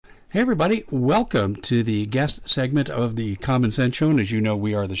Hey, everybody. Welcome to the guest segment of the Common Sense Show. And as you know,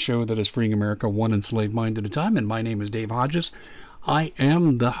 we are the show that is freeing America one enslaved mind at a time. And my name is Dave Hodges. I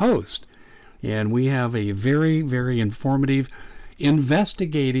am the host. And we have a very, very informative,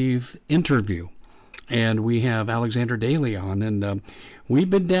 investigative interview. And we have Alexandra Daly on. And we've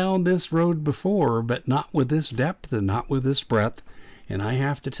been down this road before, but not with this depth and not with this breadth. And I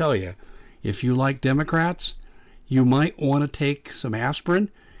have to tell you, if you like Democrats, you might want to take some aspirin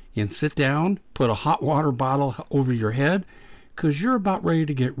and sit down, put a hot water bottle over your head, because you're about ready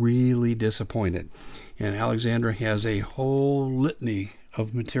to get really disappointed. And Alexandra has a whole litany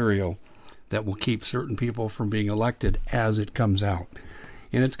of material that will keep certain people from being elected as it comes out.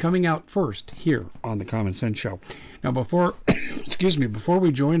 And it's coming out first here on the Common Sense Show. Now, before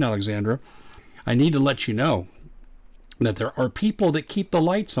we join Alexandra, I need to let you know that there are people that keep the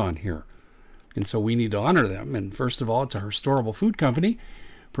lights on here. And so we need to honor them. And first of all, it's our storable food company,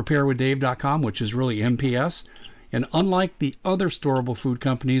 preparewithdave.com, which is really MPS. And unlike the other storable food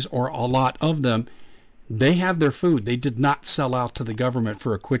companies, or a lot of them, they have their food. They did not sell out to the government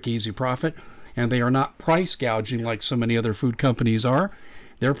for a quick, easy profit. And they are not price gouging like so many other food companies are.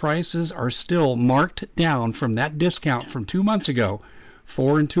 Their prices are still marked down from that discount from 2 months ago.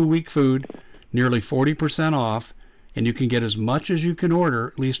 4 and 2 week food, nearly 40% off. And you can get as much as you can order,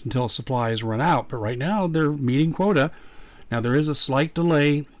 at least until supplies run out. But right now, they're meeting quota. Now, there is a slight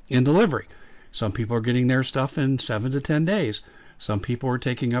delay in delivery. Some people are getting their stuff in 7 to 10 days. Some people are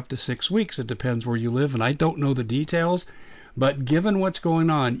taking up to 6 weeks. It depends where you live, and I don't know the details. But given what's going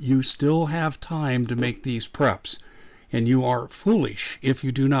on, you still have time to make these preps. And you are foolish if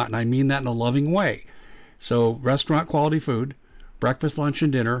you do not, and I mean that in a loving way. So restaurant quality food, breakfast, lunch,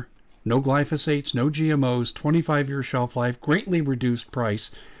 and dinner, no glyphosates, no GMOs, 25-year shelf life, greatly reduced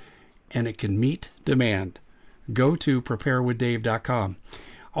price, and it can meet demand. Go to preparewithdave.com.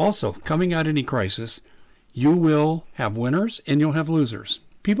 Also, coming out of any crisis, you will have winners and you'll have losers.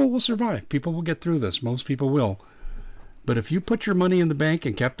 People will survive. People will get through this. Most people will. But if you put your money in the bank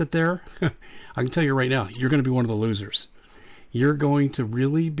and kept it there, I can tell you right now, you're going to be one of the losers. You're going to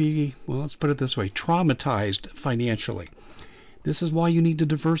really be, well, let's put it this way, traumatized financially. This is why you need to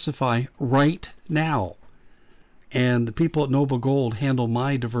diversify right now. And the people at Noble Gold handle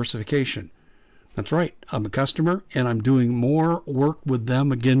my diversification. That's right. I'm a customer, and I'm doing more work with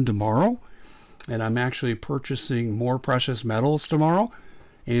them again tomorrow. And I'm actually purchasing more precious metals tomorrow.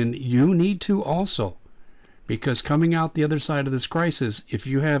 And you need to also, because coming out the other side of this crisis, if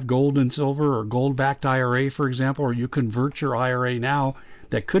you have gold and silver or gold-backed IRA, for example, or you convert your IRA now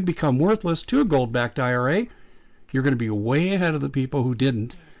that could become worthless to a gold-backed IRA, you're going to be way ahead of the people who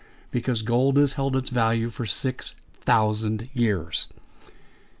didn't, because gold has held its value for 6,000 years.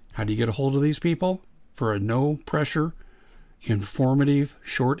 How do you get a hold of these people? For a no-pressure, informative,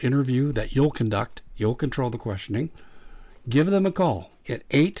 short interview that you'll conduct. You'll control the questioning. Give them a call at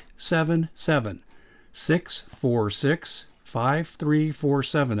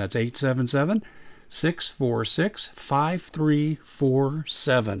 877-646-5347. That's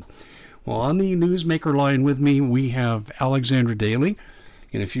 877-646-5347. Well, on the newsmaker line with me, we have Alexandra Daly.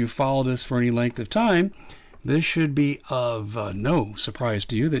 And if you followed us for any length of time, this should be of no surprise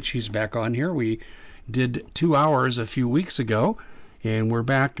to you that she's back on here. We did 2 hours a few weeks ago, and we're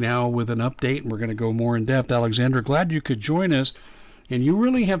back now with an update, and we're going to go more in depth. Alexandra, glad you could join us. And you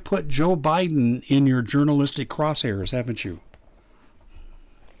really have put Joe Biden in your journalistic crosshairs, haven't you?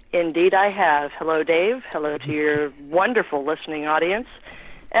 Indeed, I have. Hello, Dave. Hello to your wonderful listening audience.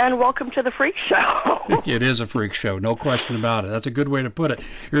 And welcome to the Freak Show. It is a freak show, no question about it. That's a good way to put it.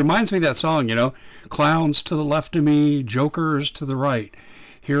 It reminds me of that song, you know, clowns to the left of me, jokers to the right.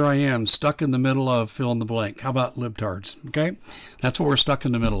 Here I am, stuck in the middle of fill in the blank. How about libtards? Okay? That's what we're stuck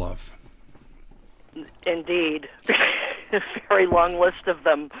in the middle of. Indeed. A very long list of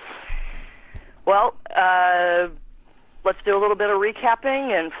them. Well, let's do a little bit of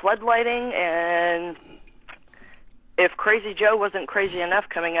recapping and floodlighting, and if Crazy Joe wasn't crazy enough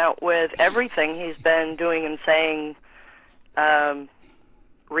coming out with everything he's been doing and saying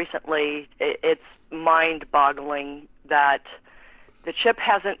recently, it's mind-boggling that the chip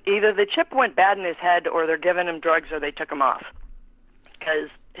hasn't, either the chip went bad in his head or they're giving him drugs or they took him off.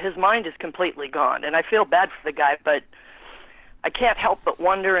 Because his mind is completely gone. And I feel bad for the guy, but I can't help but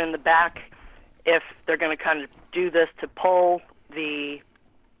wonder in the back if they're going to kind of do this to pull the,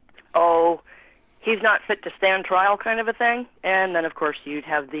 he's not fit to stand trial kind of a thing. And then, of course, you'd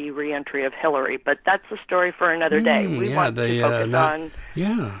have the reentry of Hillary. But that's a story for another day. We want to focus on...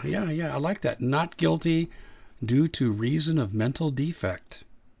 Yeah. I like that. Not guilty due to reason of mental defect.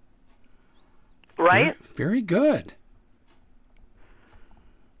 Right? Very good.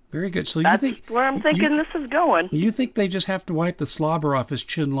 Very good. So That's where I'm thinking this is going. You think they just have to wipe the slobber off his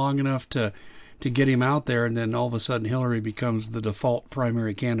chin long enough to get him out there, and then all of a sudden Hillary becomes the default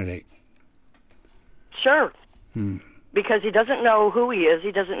primary candidate? Sure. Because he doesn't know who he is.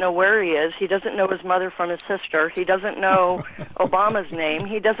 He doesn't know where he is. He doesn't know his mother from his sister. He doesn't know Obama's name.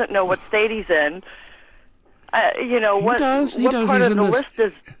 He doesn't know what state he's in. What does. part of the list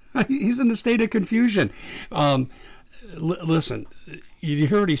is... He's in the state of confusion. Listen, you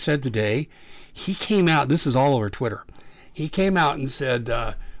hear what he said today? He came out, this is all over Twitter. He came out and said,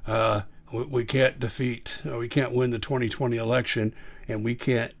 we can't win the 2020 election,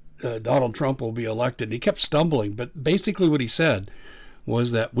 and Donald Trump will be elected. And he kept stumbling, but basically what he said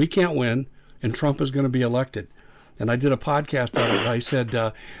was that we can't win, and Trump is going to be elected. And I did a podcast on it. I said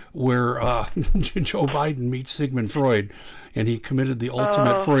where Joe Biden meets Sigmund Freud, and he committed the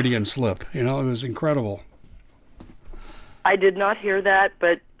ultimate Freudian slip. It was incredible. I did not hear that,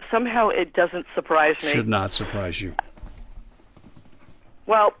 but somehow it doesn't surprise me. Should not surprise you.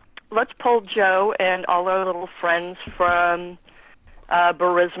 Well, let's pull Joe and all our little friends from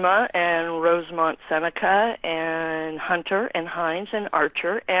Burisma and Rosemont Seneca and Hunter and Hines and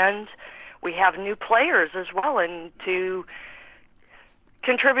Archer, and we have new players as well into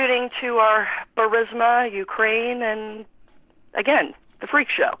contributing to our Burisma, Ukraine, and again, the Freak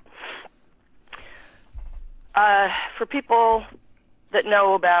Show. For people that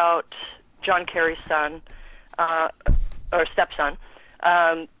know about John Kerry's son, or stepson,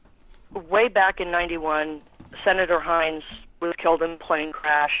 way back in '91, Senator Hines was killed in a plane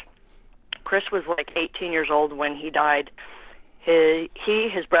crash. Chris was like 18 years old when he died.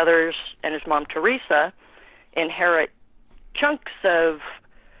 His brothers, and his mom Teresa inherit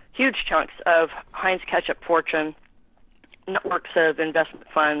huge chunks of Heinz Ketchup fortune, networks of investment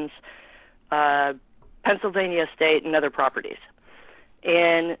funds, Pennsylvania estate, and other properties.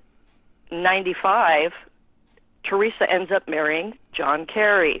 In '95, Teresa ends up marrying John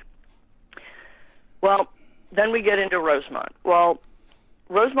Kerry. Well, then we get into Rosemont. Well,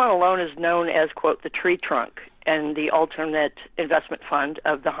 Rosemont alone is known as, quote, the tree trunk and the alternate investment fund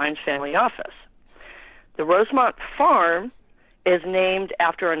of the Heinz family office. The Rosemont farm is named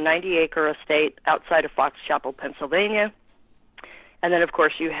after a 90-acre estate outside of Fox Chapel, Pennsylvania. And then, of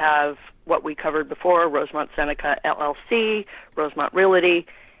course, you have what we covered before, Rosemont Seneca LLC, Rosemont Realty,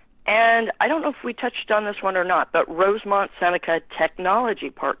 and I don't know if we touched on this one or not, but Rosemont Seneca Technology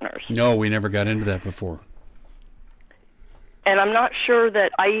Partners. No, we never got into that before. And I'm not sure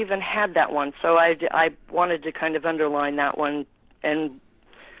that I even had that one, so I wanted to kind of underline that one, and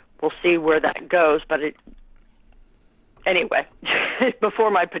we'll see where that goes. But anyway,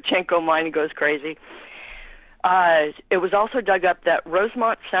 before my Pachenko mind goes crazy, it was also dug up that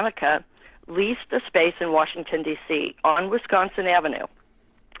Rosemont Seneca leased a space in Washington, D.C. on Wisconsin Avenue.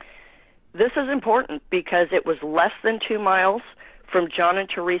 This is important because it was less than 2 miles from John and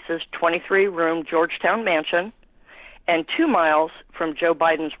Teresa's 23-room Georgetown mansion, and 2 miles from Joe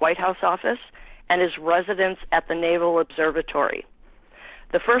Biden's White House office and his residence at the Naval Observatory.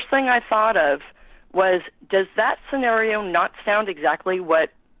 The first thing I thought of was, does that scenario not sound exactly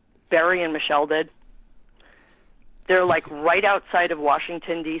what Barry and Michelle did? They're like right outside of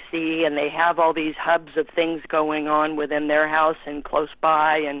Washington, D.C., and they have all these hubs of things going on within their house and close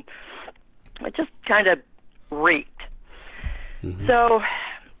by, and it just kind of reeked. Mm-hmm. So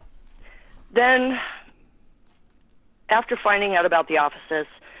then, after finding out about the offices,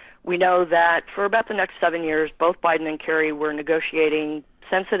 we know that for about the next 7 years, both Biden and Kerry were negotiating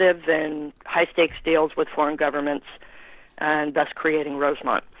sensitive and high-stakes deals with foreign governments, and thus creating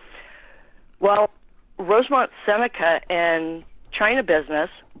Rosemont. Well, Rosemont Seneca and China business,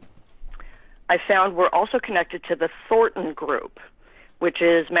 I found, were also connected to the Thornton Group, which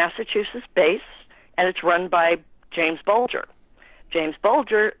is Massachusetts-based, and it's run by James Bulger. James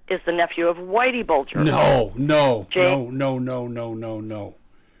Bulger is the nephew of Whitey Bulger. No.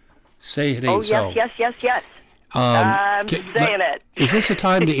 Say it ain't so. Yes. I'm saying it. Is this a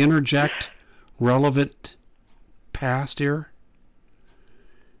time to interject relevant past here?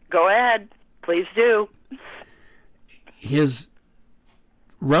 Go ahead. Please do. His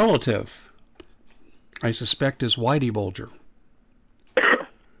relative, I suspect, is Whitey Bulger.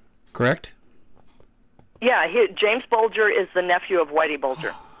 Correct? Yeah, James Bulger is the nephew of Whitey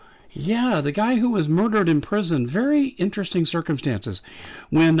Bulger. Yeah, the guy who was murdered in prison. Very interesting circumstances.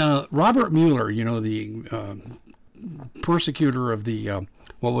 When Robert Mueller, the persecutor of the,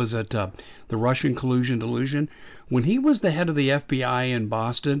 the Russian collusion delusion, when he was the head of the FBI in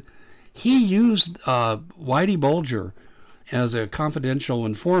Boston, he used Whitey Bulger as a confidential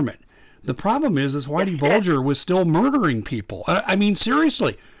informant. The problem is Whitey Bulger was still murdering people. I mean,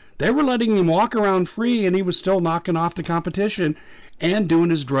 seriously. They were letting him walk around free, and he was still knocking off the competition and doing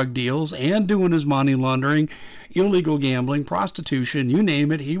his drug deals and doing his money laundering, illegal gambling, prostitution, you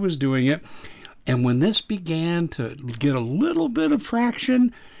name it, he was doing it. And when this began to get a little bit of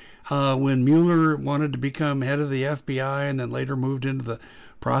traction, when Mueller wanted to become head of the FBI and then later moved into the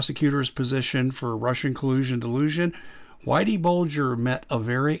prosecutor's position for Russian collusion delusion, Whitey Bulger met a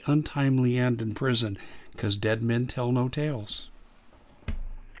very untimely end in prison because dead men tell no tales.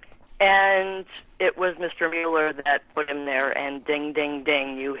 And it was Mr. Mueller that put him there, and ding, ding,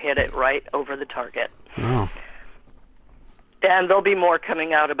 ding, you hit it right over the target. Wow. And there'll be more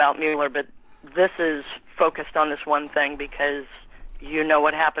coming out about Mueller, but this is focused on this one thing because you know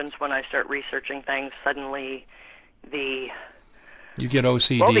what happens when I start researching things. Suddenly, you get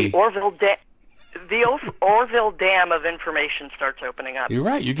OCD. Well, the Orville Dam of information starts opening up. You're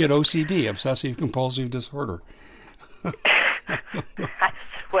right. You get OCD, obsessive compulsive disorder. I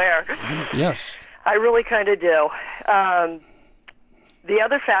swear. Yes. I really kind of do. The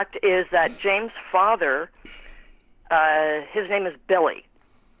other fact is that James' father, his name is Billy,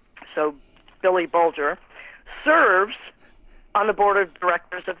 so Billy Bulger, serves on the board of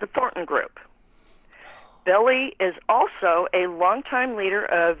directors of the Thornton Group. Billy is also a longtime leader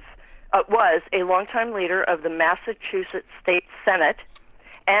of, was a longtime leader of the Massachusetts State Senate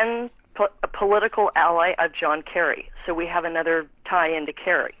and a political ally of John Kerry. So we have another tie into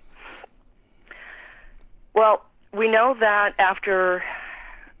Kerry. Well, we know that after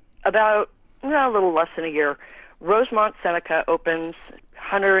about a little less than a year, Rosemont Seneca opens.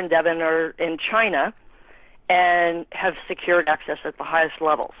 Hunter and Devin are in China and have secured access at the highest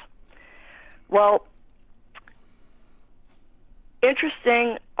levels. Well,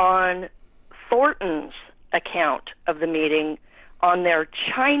 interesting on Thornton's account of the meeting on their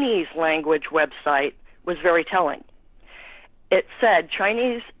Chinese language website was very telling. It said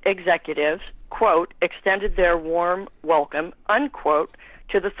Chinese executives, quote, extended their warm welcome, unquote,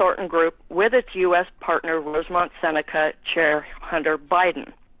 to the Thornton Group with its U.S. partner Rosemont Seneca Chair Hunter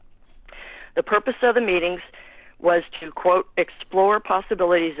Biden. The purpose of the meetings was to, quote, explore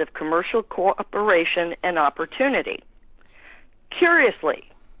possibilities of commercial cooperation and opportunity. Curiously,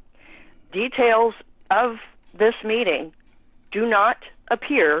 details of this meeting do not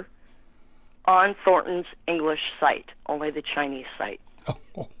appear on Thornton's English site, only the Chinese site.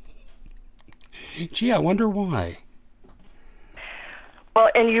 Oh. Gee, I wonder why. Well,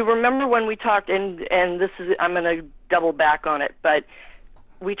 and you remember when we talked, and this is, I'm going to double back on it, but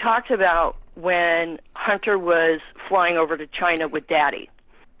we talked about when Hunter was flying over to China with Daddy.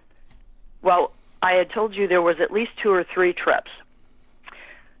 Well, I had told you there was at least 2 or 3 trips.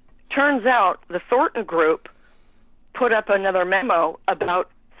 Turns out the Thornton Group put up another memo about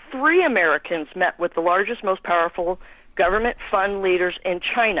 3 Americans met with the largest, most powerful government fund leaders in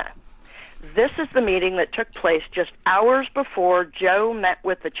China. This is the meeting that took place just hours before Joe met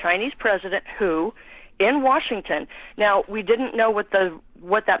with the Chinese president, who, in Washington. Now, we didn't know what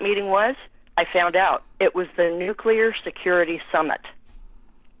that meeting was. I found out. It was the Nuclear Security Summit.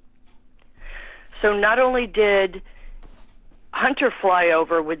 So not only did Hunter fly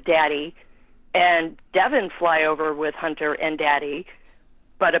over with Daddy and Devin fly over with Hunter and Daddy,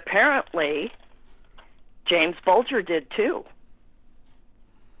 but apparently James Bulger did too.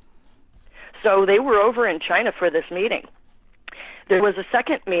 So they were over in China for this meeting. There was a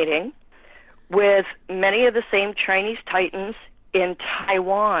second meeting with many of the same Chinese titans in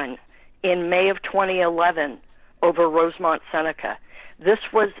Taiwan in May of 2011 over Rosemont Seneca. This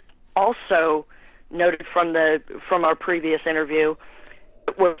was also noted from our previous interview.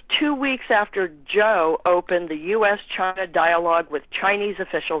 It was 2 weeks after Joe opened the U.S.-China dialogue with Chinese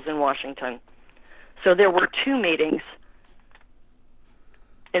officials in Washington. So there were 2 meetings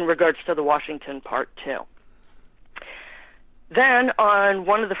in regards to the Washington part, too. Then, on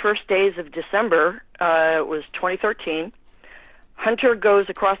one of the first days of December, it was 2013, Hunter goes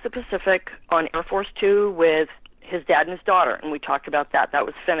across the Pacific on Air Force Two with his dad and his daughter, and we talked about that. That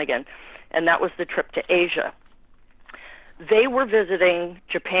was Finnegan, and that was the trip to Asia. They were visiting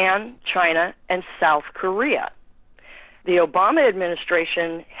Japan, China, and South Korea. The Obama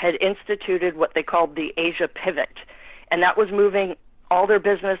administration had instituted what they called the Asia Pivot, and that was moving all their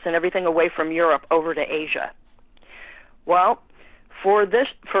business and everything away from Europe over to Asia. Well, for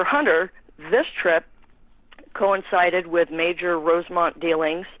Hunter, this trip coincided with major Rosemont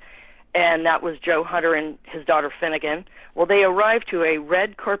dealings, and that was Joe Hunter and his daughter Finnegan. Well, they arrived to a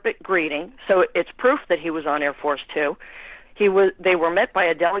red carpet greeting, so it's proof that he was on Air Force Two. They were met by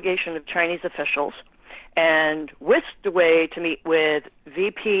a delegation of Chinese officials and whisked away to meet with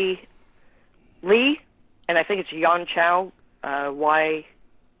VP Lee, and I think it's Yan Chao,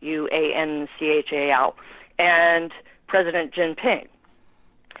 Yuanchao, and President Jinping.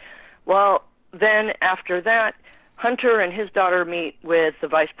 Well, then after that, Hunter and his daughter meet with the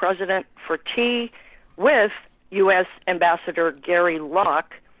vice president for tea with U.S. Ambassador Gary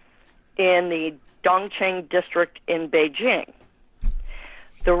Locke in the Dongqing district in Beijing.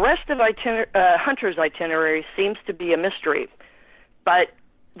 The rest of Hunter's itinerary seems to be a mystery, but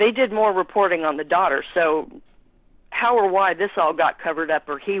they did more reporting on the daughter, so how or why this all got covered up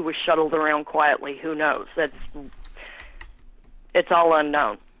or he was shuttled around quietly, who knows? It's all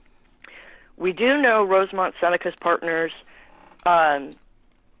unknown. We do know Rosemont Seneca's partners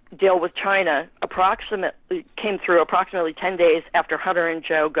deal with China came through approximately 10 days after Hunter and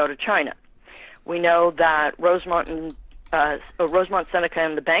Joe go to China. We know that Rosemont Seneca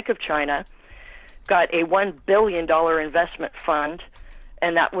and the Bank of China got a $1 billion investment fund,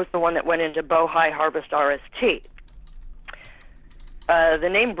 and that was the one that went into Bohai Harvest RST. The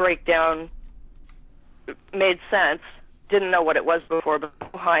name breakdown made sense. Didn't know what it was before, but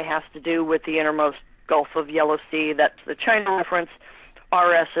Bohai has to do with the innermost Gulf of Yellow Sea. That's the China reference.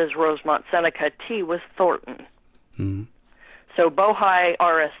 RS is Rosemont Seneca. T was Thornton. Mm-hmm. So Bohai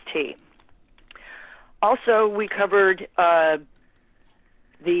RST. Also, we covered the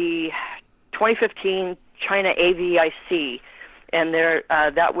 2015 China AVIC, and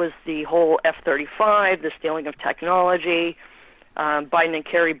that was the whole F-35, the stealing of technology, Biden and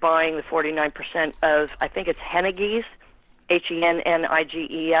Kerry buying the 49% of, I think it's Henniges,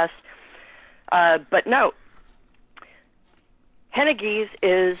 Henniges. But no, Henniges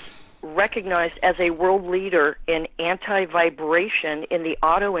is recognized as a world leader in anti-vibration in the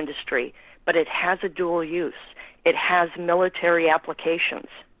auto industry, but it has a dual use. It has military applications.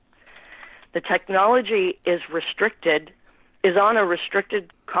 The technology is on a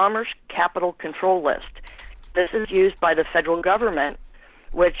restricted commerce capital control list. This is used by the federal government,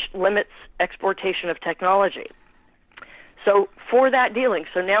 which limits exportation of technology. So for that dealing,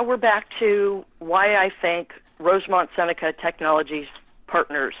 so now we're back to why I think Rosemont Seneca Technologies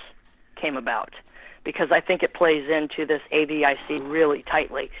Partners came about, because I think it plays into this AVIC really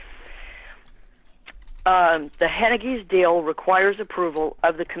tightly. The Henniges deal requires approval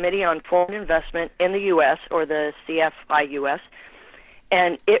of the Committee on Foreign Investment in the U.S., or the CFIUS,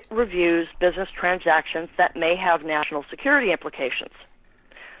 and it reviews business transactions that may have national security implications.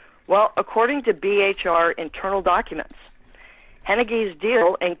 Well, according to BHR internal documents, Henniges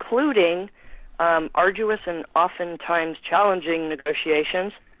deal, including arduous and oftentimes challenging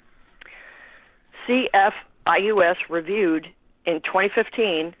negotiations, CFIUS reviewed in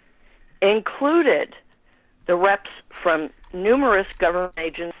 2015, included the reps from numerous government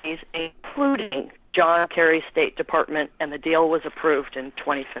agencies, including John Kerry's State Department, and the deal was approved in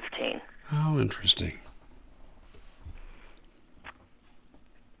 2015. How interesting.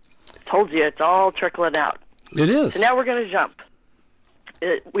 Told you, it's all trickling out. It is. So now we're going to jump.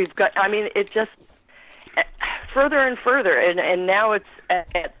 It just further and further, and now it's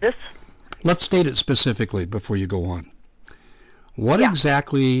at this. Let's state it specifically before you go on. What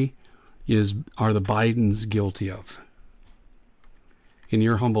exactly are the Bidens guilty of, in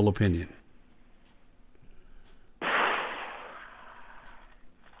your humble opinion?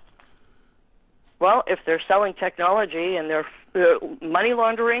 Well, if they're selling technology and they're money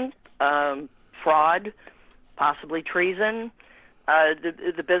laundering, fraud, possibly treason,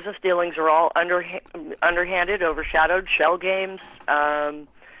 the business dealings are all underhanded, overshadowed, shell games, and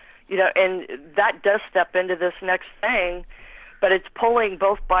that does step into this next thing, but it's pulling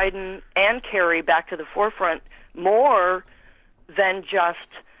both Biden and Kerry back to the forefront more than just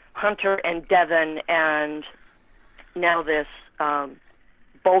Hunter and Devin and now this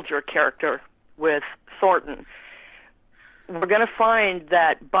Bulger character with Thornton. We're going to find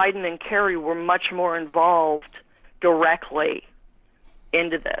that Biden and Kerry were much more involved directly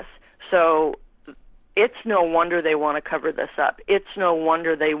into this. So it's no wonder they want to cover this up. It's no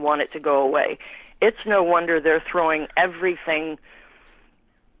wonder they want it to go away. It's no wonder they're throwing everything,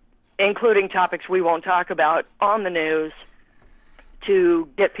 including topics we won't talk about, on the news to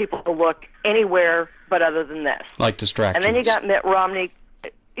get people to look anywhere but other than this. Like distractions. And then you got Mitt Romney.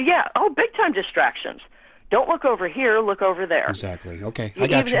 Yeah, big-time distractions. Don't look over here, look over there. Exactly. Okay, I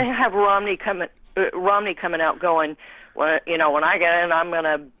got you. Even have Romney coming out going, well, when I get in, I'm going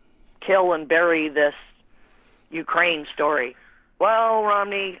to kill and bury this Ukraine story. Well,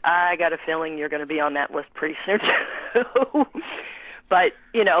 Romney, I got a feeling you're going to be on that list pretty soon, too. But,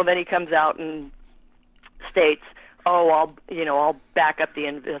 then he comes out and states, I'll back up the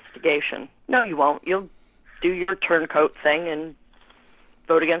investigation. No, you won't. You'll do your turncoat thing and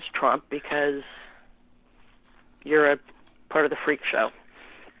vote against Trump because you're a part of the freak show.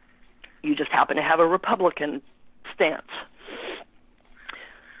 You just happen to have a Republican stance.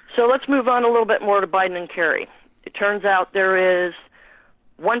 So let's move on a little bit more to Biden and Kerry. It turns out there is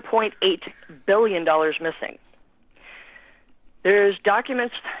 $1.8 billion missing. There's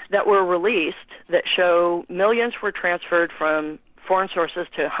documents that were released that show millions were transferred from foreign sources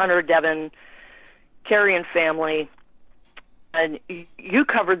to Hunter, Devin, Kerry and family. And you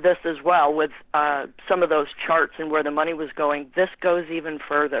covered this as well with some of those charts and where the money was going. This goes even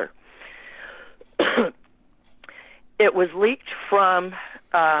further. It was leaked from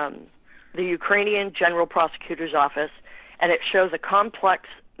the Ukrainian General Prosecutor's Office, and it shows a complex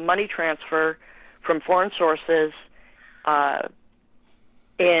money transfer from foreign sources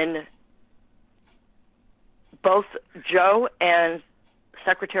in both Joe and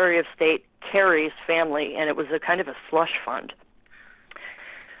Secretary of State Kerry's family, and it was a kind of a slush fund.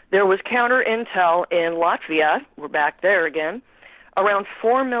 There was counter intel in Latvia. We're back there again. Around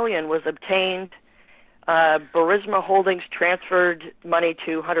 $4 million was obtained. Burisma Holdings transferred money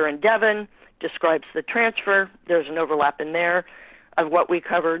to Hunter and Devin, describes the transfer. There's an overlap in there of what we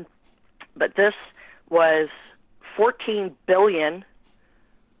covered. But this was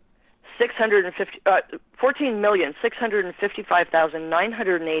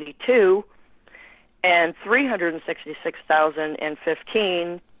 $14,655,982 and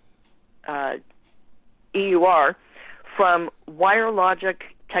 366,015 EUR from WireLogic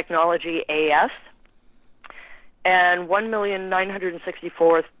Technology AS and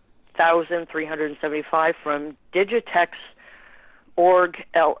 1,964,375 from Digitex Org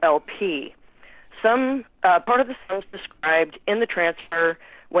LLP. Some part of the sums described in the transfer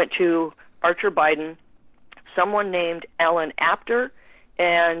went to Archer Biden, someone named Alan Apter,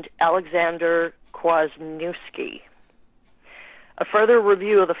 and Alexander Kwasniewski. A further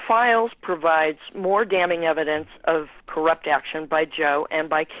review of the files provides more damning evidence of corrupt action by Joe and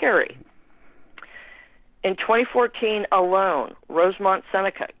by Kerry. In 2014 alone, Rosemont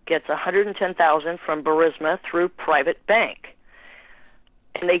Seneca gets $110,000 from Burisma through private bank,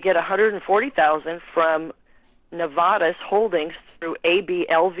 and they get $140,000 from Novartis Holdings through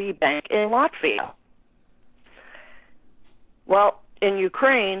ABLV Bank in Latvia. Well, in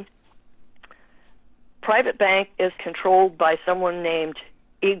Ukraine, private bank is controlled by someone named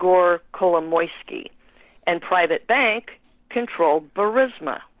Igor Kolomoisky, and private bank controlled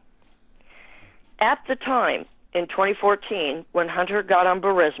Burisma. At the time, in 2014, when Hunter got on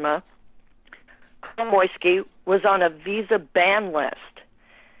Burisma, Kolomoisky was on a visa ban list.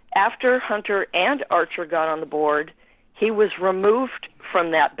 After Hunter and Archer got on the board, he was removed from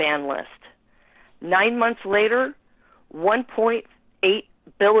that ban list. 9 months later, $1.8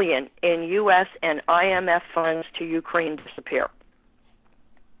 billion in U.S. and IMF funds to Ukraine disappear.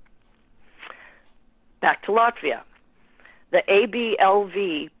 Back to Latvia. The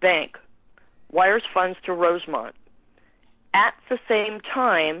ABLV Bank wires funds to Rosemont. At the same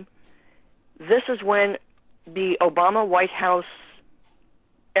time, this is when the Obama White House,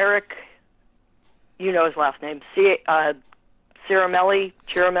 Eric, you know his last name, Ciaramelli.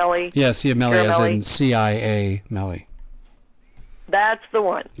 Yeah, Ciaramelli as in CIA Melli. That's the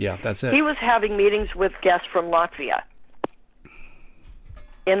one. Yeah, that's it. He was having meetings with guests from Latvia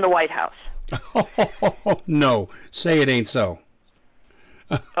in the White House. No, say it ain't so.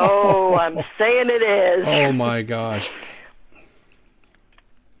 Oh, I'm saying it is. Oh, my gosh.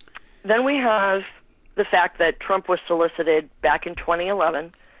 Then we have the fact that Trump was solicited back in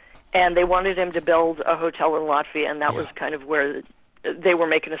 2011, and they wanted him to build a hotel in Latvia, and that was kind of where they were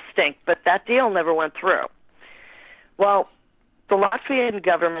making a stink. But that deal never went through. Well, the Latvian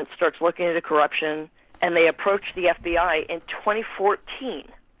government starts looking into corruption, and they approach the FBI in 2014.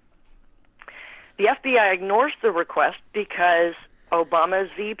 The FBI ignores the request because Obama's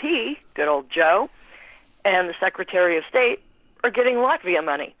VP, good old Joe, and the Secretary of State are getting Latvia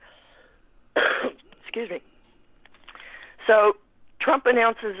money. Excuse me. So Trump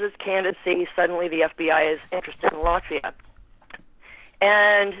announces his candidacy. Suddenly the FBI is interested in Latvia.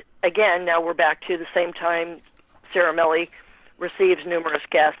 And again, now we're back to the same time Ciaramelli receives numerous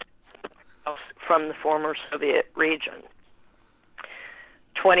guests from the former Soviet region.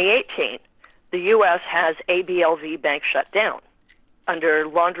 2018, the U.S. has ABLV Bank shut down under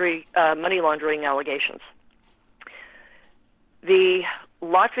money laundering allegations. The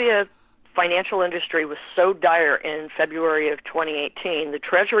Latvia financial industry was so dire in February of 2018, the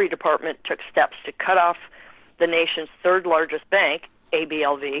Treasury Department took steps to cut off the nation's third largest bank,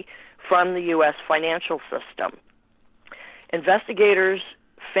 ABLV, from the U.S. financial system. Investigators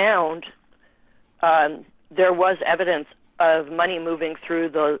found there was evidence of money moving through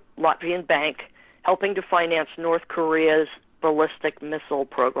the Latvian bank, helping to finance North Korea's ballistic missile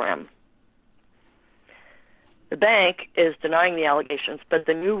program. The bank is denying the allegations, but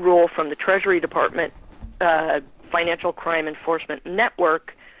the new rule from the Treasury Department Financial Crime Enforcement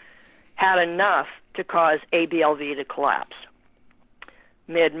Network had enough to cause ABLV to collapse.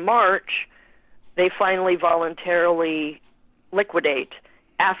 Mid-March, they finally voluntarily liquidate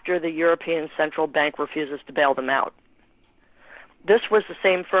after the European Central Bank refuses to bail them out. This was the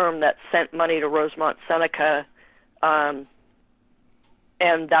same firm that sent money to Rosemont Seneca, and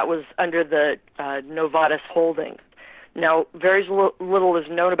that was under the Novartis holding. Now, very little is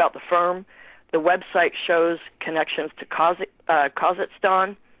known about the firm. The website shows connections to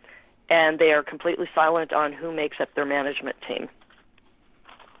Kazakhstan, and they are completely silent on who makes up their management team.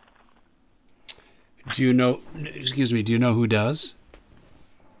 Do you know who does?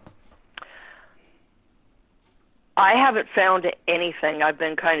 I haven't found anything. I've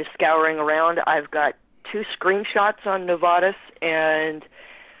been kind of scouring around. I've got 2 screenshots on Novartis, and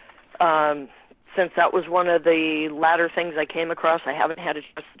since that was one of the latter things I came across, I haven't had a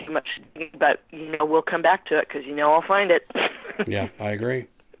chance to do much digging, but, we'll come back to it because, I'll find it. Yeah, I agree.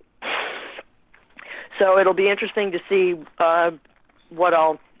 So it'll be interesting to see what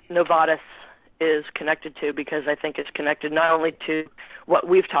all Novartis is connected to, because I think it's connected not only to what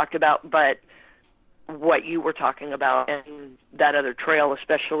we've talked about, but what you were talking about and that other trail,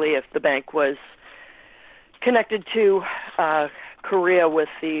 especially if the bank was connected to Korea with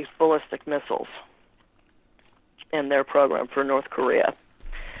the ballistic missiles and their program for North Korea.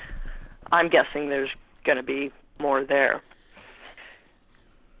 I'm guessing there's going to be more there.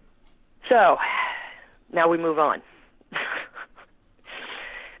 So now we move on.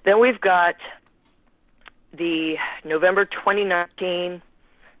 Then we've got the November 2019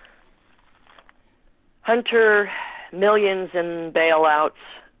 Hunter millions in bailouts,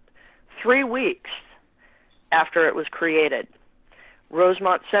 3 weeks after it was created.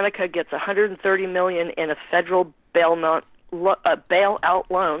 Rosemont Seneca gets $130 million in a federal bailout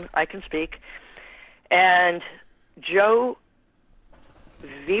loan. I can speak. And Joe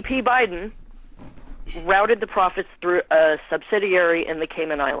VP Biden routed the profits through a subsidiary in the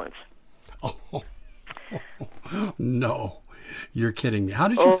Cayman Islands. Oh, no. You're kidding me. How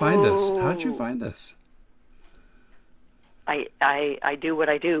did you find this? How did you find this? I do what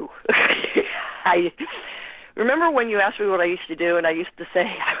I do. I remember when you asked me what I used to do, and I used to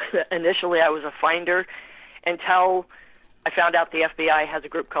say initially I was a finder until I found out the FBI has a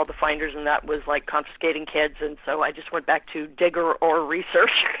group called the Finders, and that was like confiscating kids, and so I just went back to digger or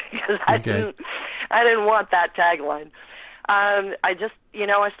research because I didn't want that tagline. I just,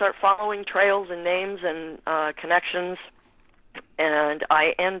 I start following trails and names and connections, and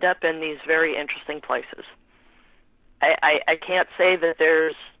I end up in these very interesting places. I can't say that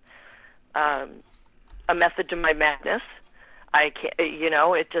there's a method to my madness. I can't,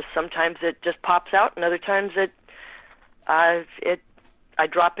 it just sometimes it just pops out, and other times I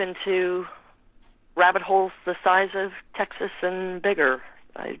drop into rabbit holes the size of Texas and bigger.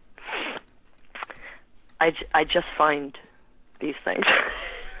 I just find these things.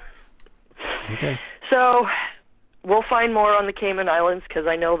 Okay. So we'll find more on the Cayman Islands because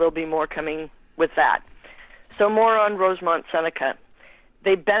I know there'll be more coming with that. So more on Rosemont Seneca.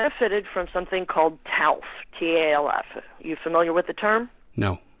 They benefited from something called TALF, T-A-L-F. You familiar with the term?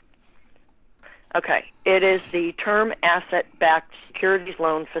 No. Okay. It is the Term Asset-Backed Securities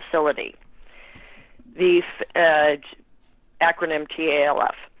Loan Facility, the acronym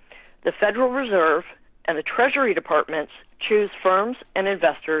TALF. The Federal Reserve and the Treasury Departments choose firms and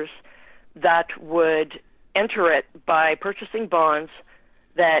investors that would enter it by purchasing bonds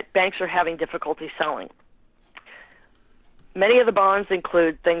that banks are having difficulty selling. Many of the bonds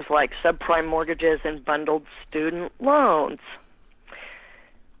include things like subprime mortgages and bundled student loans.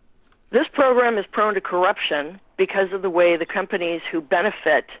 This program is prone to corruption because of the way the companies who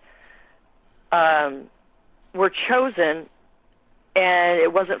benefit were chosen, and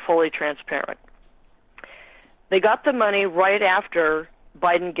it wasn't fully transparent. They got the money right after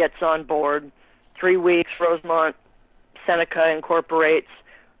Biden gets on board. 3 weeks, Rosemont Seneca incorporates.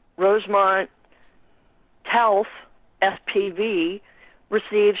 Rosemont TALF, SPV,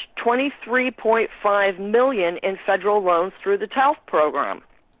 receives $23.5 million in federal loans through the TALF program.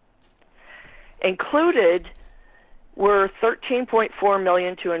 Included were $13.4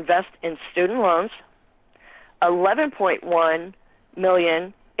 million to invest in student loans, $11.1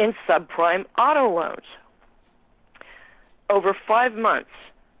 million in subprime auto loans. Over 5 months,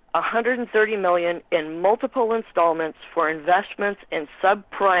 $130 million in multiple installments for investments in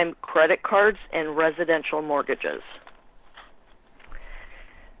subprime credit cards and residential mortgages.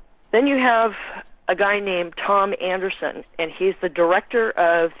 Then you have a guy named Tom Anderson, and he's the director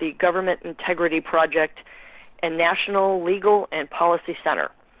of the Government Integrity Project and National Legal and Policy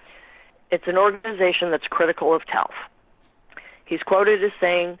Center. It's an organization that's critical of TALF. He's quoted as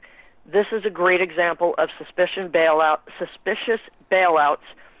saying, "This is a great example of suspicious bailouts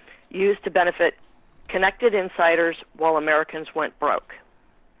used to benefit connected insiders while Americans went broke."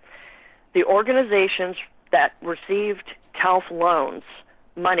 The organizations that received TALF loans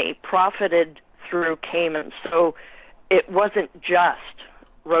money profited through Cayman, so it wasn't just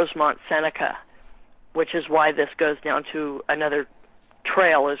Rosemont Seneca, which is why this goes down to another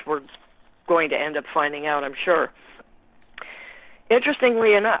trail, as we're going to end up finding out, I'm sure.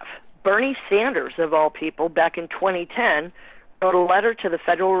 Interestingly enough, Bernie Sanders, of all people, back in 2010, wrote a letter to the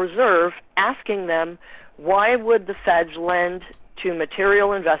Federal Reserve asking them why would the feds lend to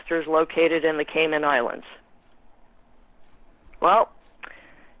material investors located in the Cayman Islands. Well,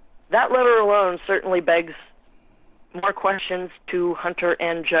 that letter alone certainly begs more questions to Hunter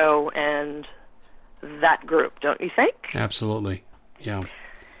and Joe and that group, don't you think? Absolutely. Yeah.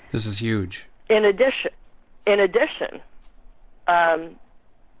 This is huge. In addition,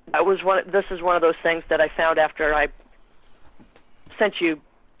 this is one of those things that I found after I sent you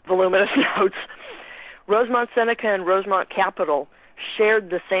voluminous notes. Rosemont Seneca and Rosemont Capital shared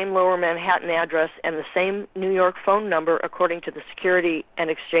the same Lower Manhattan address and the same New York phone number according to the Security and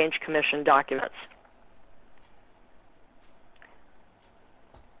Exchange Commission documents.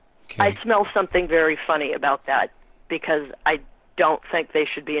 Okay. I smell something very funny about that because I don't think they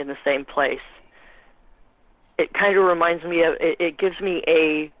should be in the same place. It kind of reminds me of, it gives me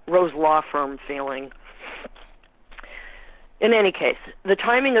a Rose Law Firm feeling. In any case, the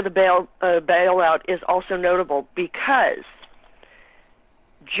timing of the bailout is also notable because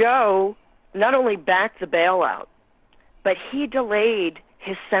Joe not only backed the bailout, but he delayed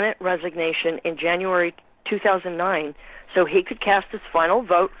his Senate resignation in January 2009 so he could cast his final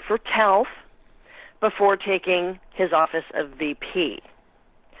vote for TALF before taking his office of VP.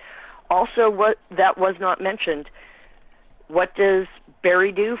 Also, what that was not mentioned, what does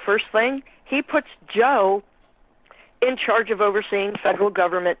Barry do first thing? He puts Joe in charge of overseeing federal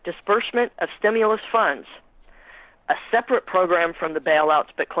government disbursement of stimulus funds, a separate program from the bailouts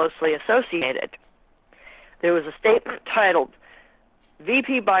but closely associated. There was a statement titled,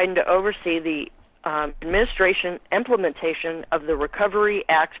 VP Biden to oversee the administration implementation of the Recovery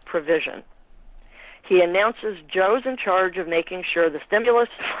Act provision. He announces Joe's in charge of making sure the stimulus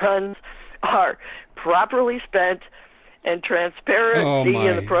funds are properly spent and transparency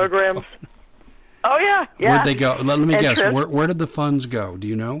in the programs. Oh, yeah. Where'd they go? Let me guess. Where did the funds go? Do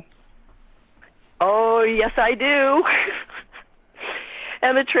you know? Oh, yes, I do.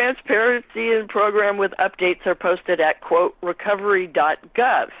 And the transparency in program with updates are posted at, quote,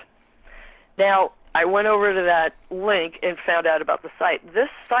 recovery.gov. Now, I went over to that link and found out about the site. This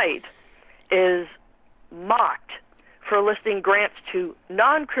site is mocked for listing grants to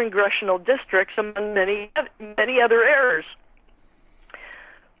non-congressional districts among many other errors.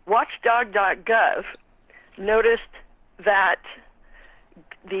 Watchdog.gov noticed that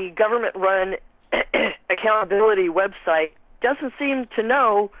the government-run accountability website doesn't seem to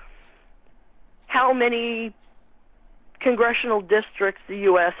know how many congressional districts the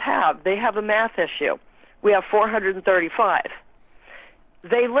U.S. have. They have a math issue. We have 435.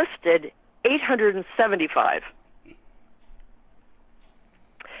 They listed 875.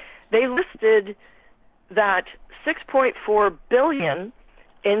 They listed that 6.4 billion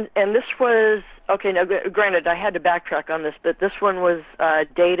and this was, okay, now granted I had to backtrack on this, but this one was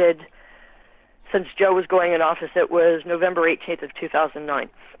dated, since Joe was going in office, it was November 18th of 2009.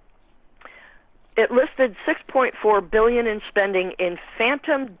 It listed $6.4 billion in spending in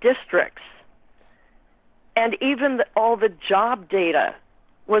phantom districts, and even all the job data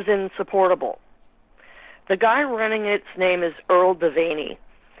was insupportable. The guy running its name is Earl Devaney,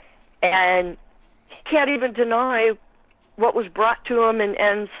 and he can't even deny what was brought to him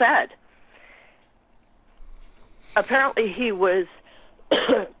and said. Apparently he was,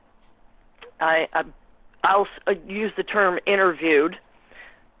 I'll use the term interviewed,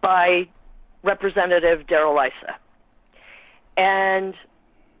 by Representative Darrell Issa. And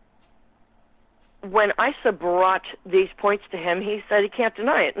when Issa brought these points to him, he said he can't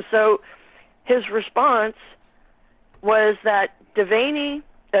deny it. And so his response was that Devaney,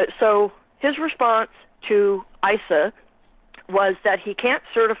 so his response to Issa was that he can't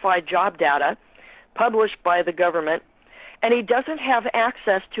certify job data published by the government, and he doesn't have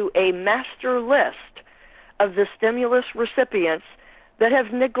access to a master list of the stimulus recipients that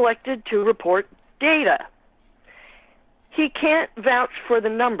have neglected to report data. He can't vouch for the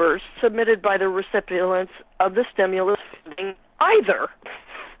numbers submitted by the recipients of the stimulus funding either.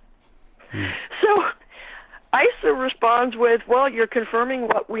 So ISA responds with, well, you're confirming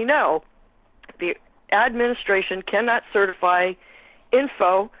what we know. The administration cannot certify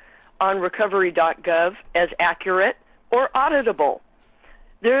info on recovery.gov as accurate or auditable.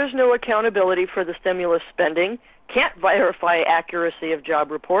 There is no accountability for the stimulus spending, can't verify accuracy of job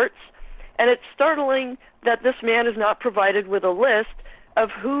reports, and it's startling that this man is not provided with a list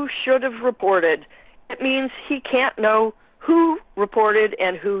of who should have reported. It means he can't know who reported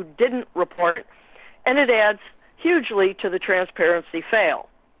and who didn't report, and it adds hugely to the transparency fail.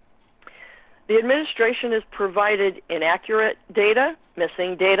 The administration has provided inaccurate data,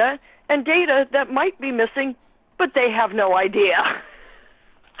 missing data, and data that might be missing, but they have no idea.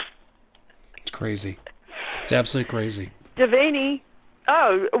 It's crazy. It's absolutely crazy. Devaney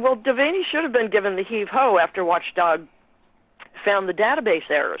should have been given the heave-ho after Watchdog found the database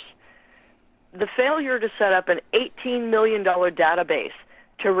errors. The failure to set up an $18 million database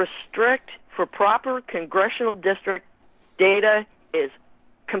to restrict for proper congressional district data is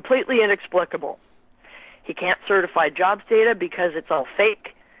completely inexplicable. He can't certify jobs data because it's all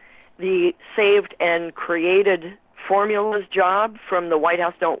fake. The saved and created formulas job from the White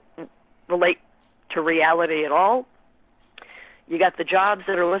House don't relate to reality at all. You got the jobs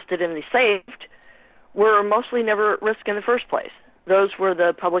that are listed in the saved were mostly never at risk in the first place. Those were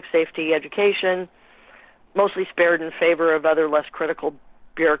the public safety, education, mostly spared in favor of other less critical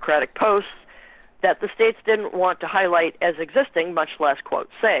bureaucratic posts that the states didn't want to highlight as existing, much less, quote,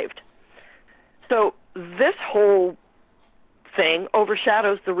 saved. So this whole thing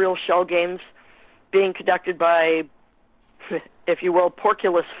overshadows the real shell games being conducted by, if you will,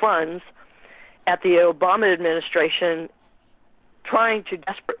 porculous funds at the Obama administration trying to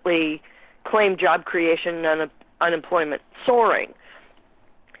desperately claim job creation and unemployment soaring.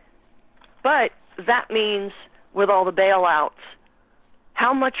 But that means with all the bailouts,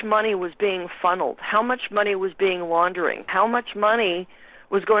 how much money was being funneled, how much money was being laundering, how much money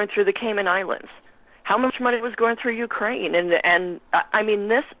was going through the Cayman Islands, how much money was going through Ukraine. And I mean,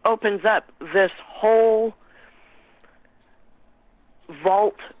 this opens up this whole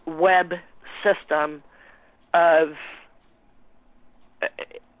vault web system of,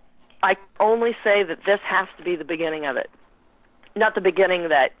 I only say that this has to be the beginning of it. Not the beginning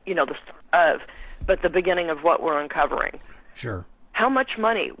that, the start of, but the beginning of what we're uncovering. Sure. How much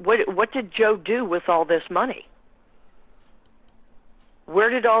money? What did Joe do with all this money? Where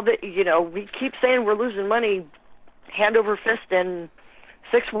did all the, we keep saying we're losing money hand over fist in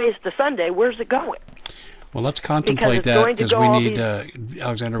 6 ways to Sunday. Where's it going? Well, let's contemplate that because we need,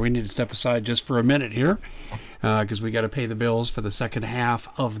 Alexander, we need to step aside just for a minute here because we got to pay the bills for the second half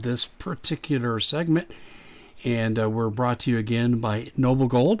of this particular segment. And we're brought to you again by Noble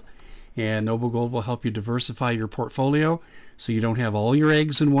Gold. And Noble Gold will help you diversify your portfolio so you don't have all your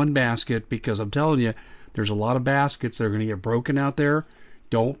eggs in one basket, because I'm telling you, there's a lot of baskets that are going to get broken out there.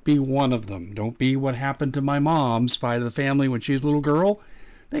 Don't be one of them. Don't be what happened to my mom's side of the family when she was a little girl.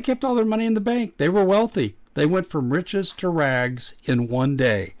 They kept all their money in the bank. They were wealthy. They went from riches to rags in one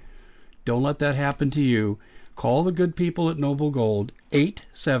day. Don't let that happen to you. Call the good people at Noble Gold,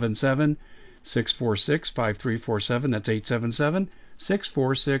 877-646-5347. That's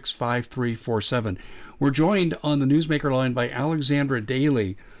 877-646-5347. We're joined on the Newsmaker line by Alexandra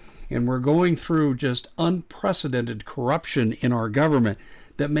Daly, and we're going through just unprecedented corruption in our government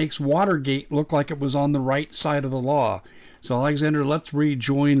that makes Watergate look like it was on the right side of the law. So, Alexander, let's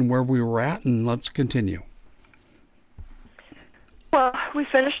rejoin where we were at, and let's continue. Well, we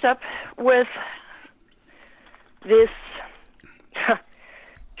finished up with this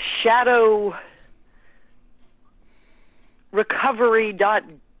shadow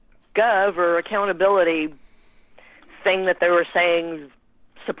recovery.gov or accountability thing that they were saying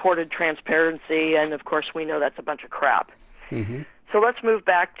supported transparency, and of course we know that's a bunch of crap. Mm-hmm. So let's move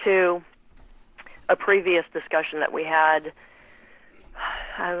back to a previous discussion that we had,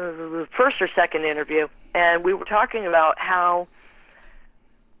 first or second interview, and we were talking about how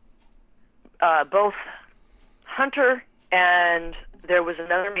both Hunter and there was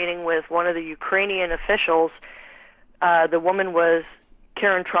another meeting with one of the Ukrainian officials. The woman was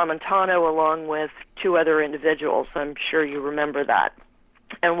Karen Tramontano along with two other individuals. I'm sure you remember that.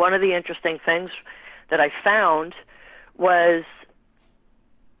 And one of the interesting things that I found was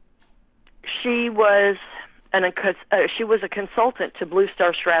she was a consultant to Blue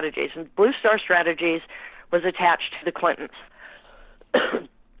Star Strategies, and Blue Star Strategies was attached to the Clintons.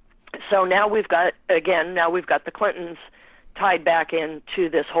 So now we've got the Clintons tied back into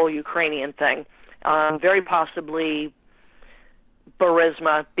this whole Ukrainian thing, very possibly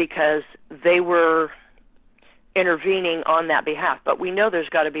Burisma, because they were intervening on that behalf. But we know there's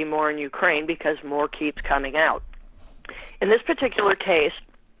got to be more in Ukraine because more keeps coming out. In this particular case,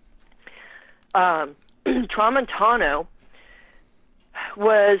 Tramontano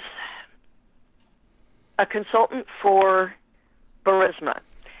was a consultant for Burisma,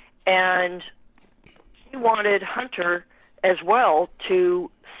 and he wanted Hunter as well to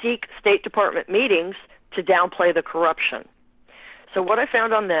seek State Department meetings to downplay the corruption. So what I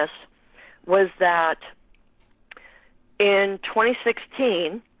found on this was that in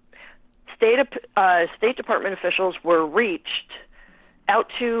 2016, State Department officials were reached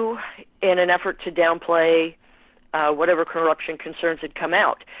out to in an effort to downplay whatever corruption concerns had come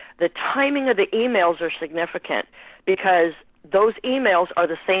out. The timing of the emails are significant because those emails are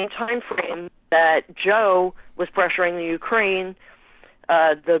the same time frame that Joe was pressuring the Ukraine,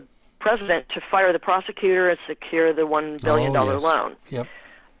 the president, to fire the prosecutor and secure the $1 billion loan. Yep.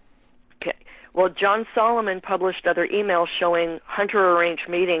 Okay. Well, John Solomon published other emails showing Hunter arranged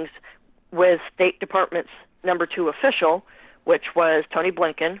meetings with State Department's number 2 official, which was Tony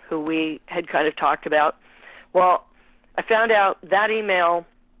Blinken, who we had kind of talked about. Well, I found out that email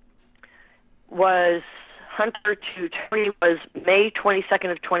was Hunter to Tony was May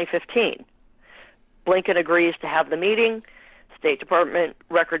 22nd of 2015. Blinken agrees to have the meeting. State Department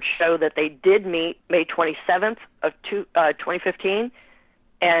records show that they did meet May 27th of 2015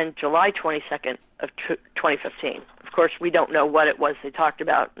 and July 22nd of 2015. Of course, we don't know what it was they talked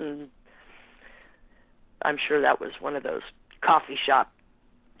about, and I'm sure that was one of those coffee shop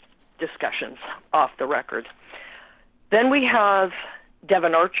discussions off the record. Then we have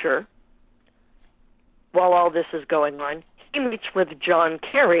Devin Archer. While all this is going on, he meets with John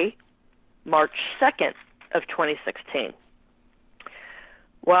Kerry March 2nd of 2016.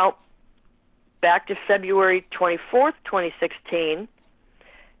 Well, back to February 24th, 2016,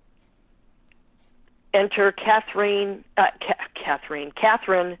 enter Catherine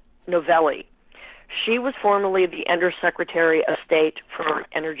Novelli. She was formerly the Undersecretary of State for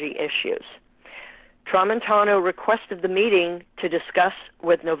Energy Issues. Tramontano requested the meeting to discuss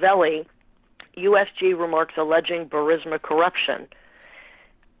with Novelli USG remarks alleging Burisma corruption.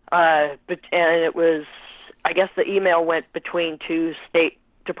 And it was, I guess the email went between 2 State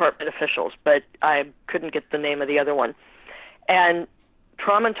Department officials, but I couldn't get the name of the other one. And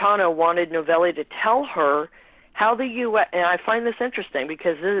Tramontano wanted Novelli to tell her how the U.S., and I find this interesting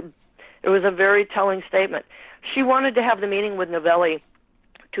because it was a very telling statement. She wanted to have the meeting with Novelli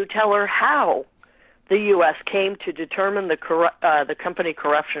to tell her how the U.S. came to determine the company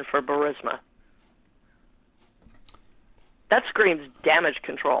corruption for Burisma. That screams damage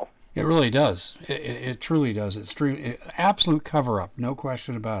control. It really does. It truly does. It's true. Absolute cover-up, no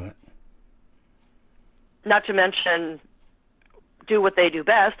question about it. Not to mention do what they do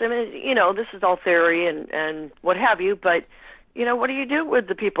best. I mean, this is all theory and what have you, but, what do you do with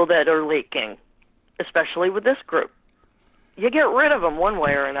the people that are leaking, especially with this group? You get rid of them one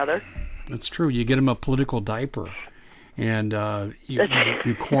way or another. That's true. You get them a political diaper, and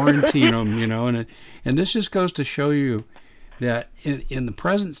you quarantine them, and this just goes to show you that in the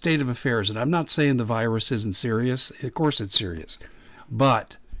present state of affairs, and I'm not saying the virus isn't serious, of course it's serious,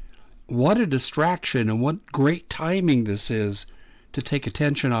 but what a distraction and what great timing this is to take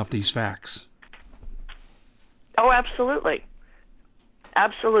attention off these facts. Oh, absolutely.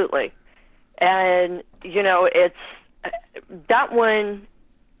 Absolutely. And, it's that one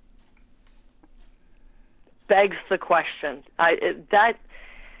begs the question.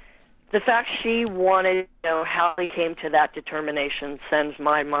 The fact she wanted to know how they came to that determination sends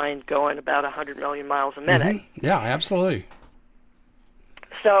my mind going about 100 million miles a minute. Mm-hmm. Yeah, absolutely.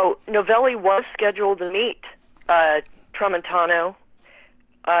 So Novelli was scheduled to meet Tramontano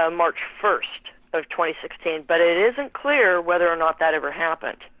March 1st of 2016, but it isn't clear whether or not that ever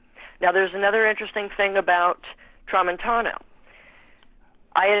happened. Now, there's another interesting thing about Tramontano.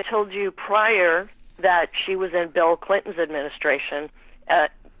 I had told you prior that she was in Bill Clinton's administration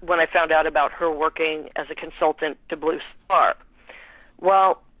when I found out about her working as a consultant to Blue Star.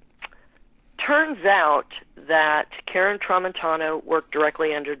 Well, turns out that Karen Tramontano worked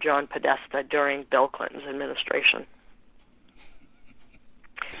directly under John Podesta during Bill Clinton's administration.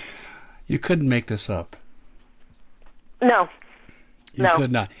 You couldn't make this up. No. You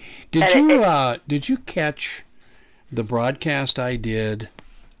could not. Did you catch the broadcast I did,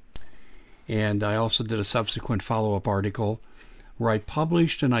 and I also did a subsequent follow-up article where I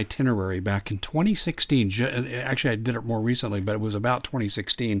published an itinerary back in 2016. Actually, I did it more recently, but it was about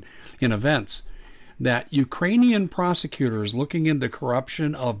 2016 in events, that Ukrainian prosecutors looking into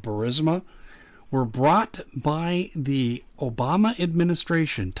corruption of Burisma were brought by the Obama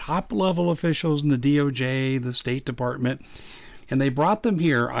administration, top-level officials in the DOJ, the State Department, and they brought them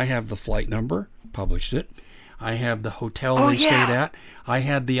here. I have the flight number, published it. I have the hotel they stayed at. I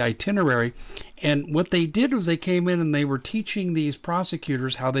had the itinerary. And what they did was they came in and they were teaching these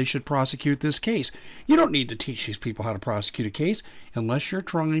prosecutors how they should prosecute this case. You don't need to teach these people how to prosecute a case unless you're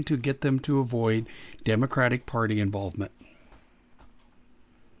trying to get them to avoid Democratic Party involvement.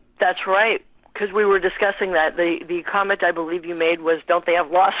 That's right. Because we were discussing that. The comment I believe you made was, don't they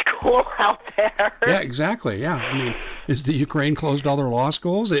have law school out there? Yeah, exactly. Yeah. I mean, is the Ukraine closed all their law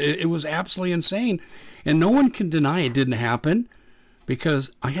schools? It was absolutely insane. And no one can deny it didn't happen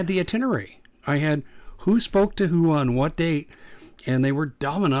because I had the itinerary. I had who spoke to who on what date, and they were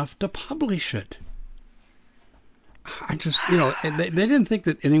dumb enough to publish it. I just, they didn't think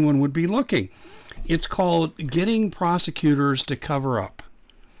that anyone would be looking. It's called getting prosecutors to cover up.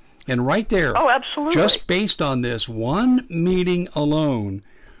 And right there, oh, absolutely, just based on this one meeting alone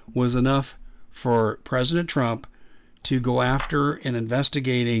was enough for President Trump to go after and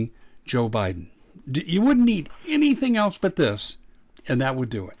investigating Joe Biden. You wouldn't need anything else but this, and that would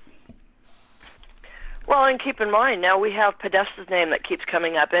do it. Well, and keep in mind, now we have Podesta's name that keeps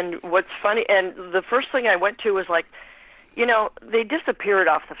coming up. And what's funny, and the first thing I went to was like, they disappeared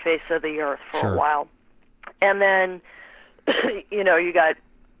off the face of the earth for a while. And then, you got,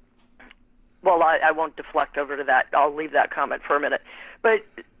 well, I won't deflect over to that. I'll leave that comment for a minute. But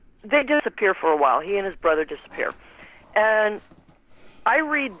they disappear for a while. He and his brother disappear. And I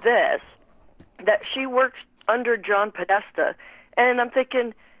read this, that she works under John Podesta, and I'm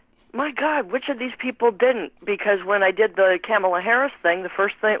thinking, my God, which of these people didn't? Because when I did the Kamala Harris thing,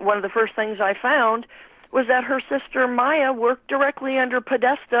 one of the first things I found was that her sister Maya worked directly under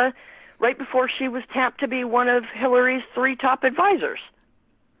Podesta right before she was tapped to be one of Hillary's 3 top advisors.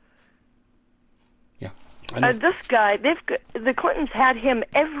 Yeah, this guy, the Clintons had him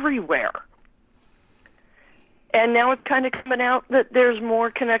everywhere. And now it's kind of coming out that there's more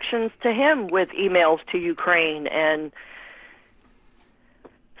connections to him with emails to Ukraine. And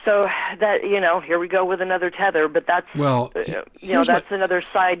so that, here we go with another tether, but that's, that's another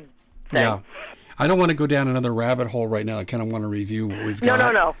side thing. Yeah. I don't want to go down another rabbit hole right now. I kind of want to review what we've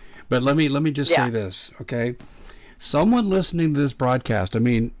got. No. But let me just say this, okay? Someone listening to this broadcast, I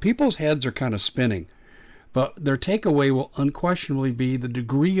mean, people's heads are kind of spinning, but their takeaway will unquestionably be the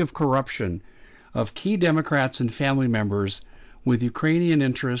degree of corruption of key Democrats and family members with Ukrainian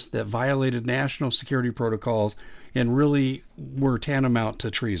interests that violated national security protocols and really were tantamount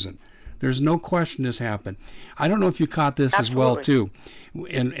to treason. There's no question this happened. I don't know if you caught this as well, too,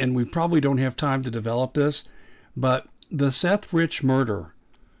 and we probably don't have time to develop this, but the Seth Rich murder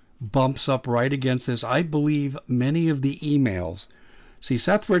bumps up right against this. I believe many of the emails. See,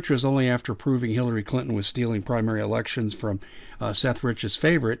 Seth Rich was only after proving Hillary Clinton was stealing primary elections from Seth Rich's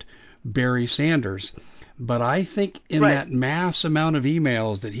favorite, Barry Sanders. But I think in that mass amount of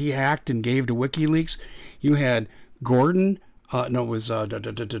emails that he hacked and gave to WikiLeaks, you had Gordon, what was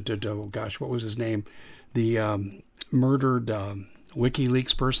his name? The murdered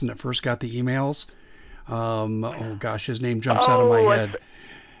WikiLeaks person that first got the emails. His name jumps out of my head.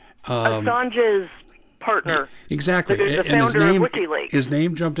 Assange's partner. Exactly. The founder of WikiLeaks. His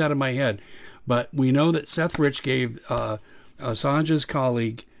name jumped out of my head. But we know that Seth Rich gave Assange's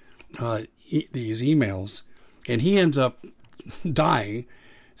colleague these emails, and he ends up dying.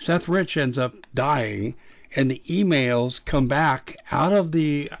 Seth Rich ends up dying, and the emails come back out of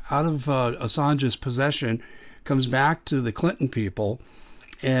Assange's possession, comes back to the Clinton people,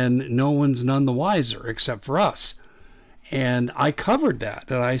 and no one's none the wiser except for us. And I covered that,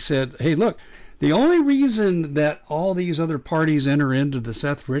 and I said, hey, look, the only reason that all these other parties enter into the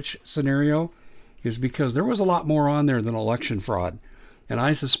Seth Rich scenario is because there was a lot more on there than election fraud. And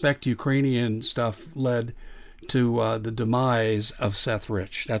I suspect Ukrainian stuff led to the demise of Seth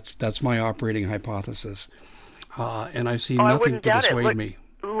Rich. That's my operating hypothesis. And I've seen nothing to dissuade me.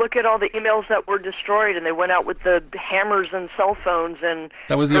 Look at all the emails that were destroyed, and they went out with the hammers and cell phones, and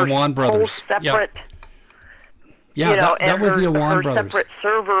that was the Awan brothers. Separate, that was the Awan brothers. Her separate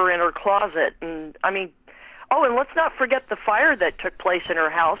server in her closet, and I mean, and let's not forget the fire that took place in her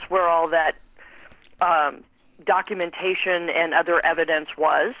house, where all that documentation and other evidence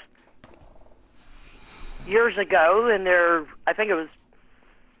was years ago. And I think it was.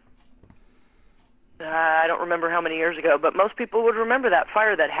 I don't remember how many years ago, but most people would remember that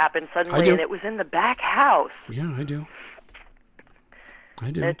fire that happened suddenly, and it was in the back house. Yeah, I do.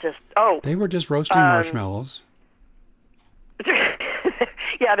 It just, they were just roasting marshmallows.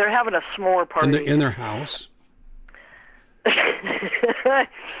 Yeah, they're having a s'more party in their house.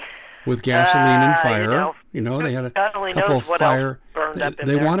 with gasoline and fire. They had a God only couple knows of what fire. else burned up in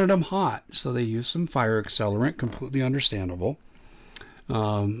They there. wanted them hot, so they used some fire accelerant. Completely understandable.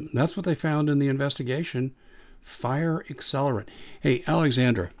 That's what they found in the investigation. Fire accelerant. Hey,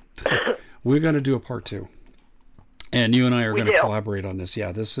 Alexandra, we're going to do a part 2. And you and I are going to collaborate on this.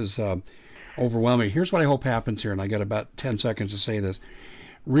 Yeah, this is overwhelming. Here's what I hope happens here, and I got about 10 seconds to say this.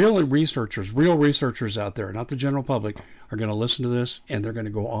 Real researchers out there, not the general public, are going to listen to this, and they're going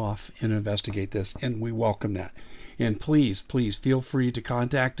to go off and investigate this, and we welcome that. And please, please feel free to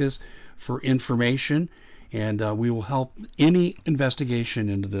contact us for information, and we will help any investigation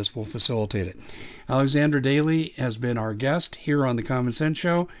into this. We'll facilitate it. Alexandra Daly has been our guest here on the Common Sense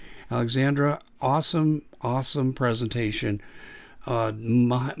Show. Alexandra, awesome presentation.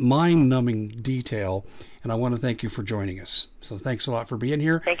 Mind-numbing detail, and I want to thank you for joining us. So thanks a lot for being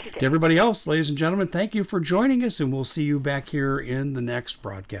here. Thank you, Dave. To everybody else, ladies and gentlemen, thank you for joining us, and we'll see you back here in the next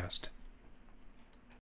broadcast.